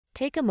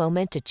Take a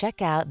moment to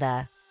check out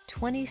the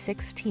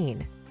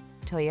 2016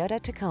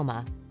 Toyota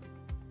Tacoma.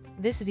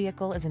 This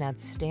vehicle is an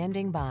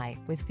outstanding buy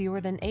with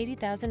fewer than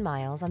 80,000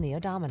 miles on the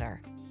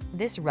odometer.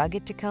 This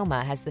rugged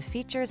Tacoma has the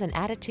features and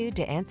attitude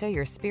to answer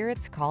your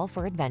spirit's call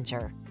for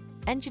adventure.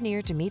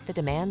 Engineered to meet the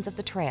demands of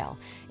the trail,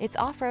 its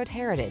off-road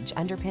heritage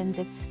underpins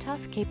its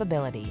tough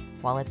capability,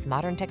 while its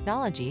modern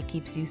technology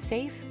keeps you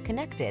safe,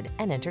 connected,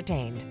 and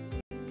entertained.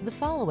 The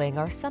following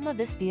are some of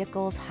this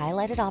vehicle's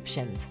highlighted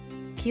options: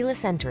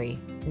 keyless entry,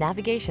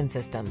 navigation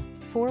system,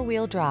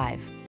 four-wheel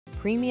drive,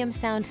 premium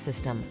sound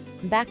system,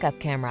 backup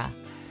camera,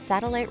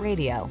 satellite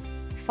radio,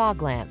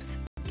 fog lamps,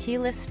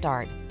 keyless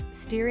start,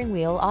 steering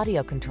wheel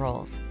audio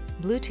controls,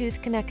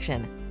 Bluetooth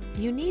connection.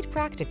 You need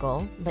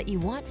practical, but you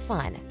want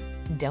fun.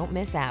 Don't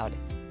miss out.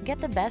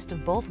 Get the best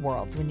of both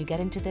worlds when you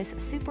get into this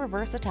super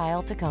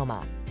versatile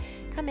Tacoma.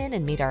 Come in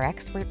and meet our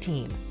expert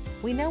team.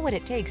 We know what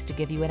it takes to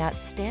give you an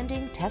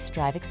outstanding test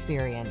drive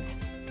experience.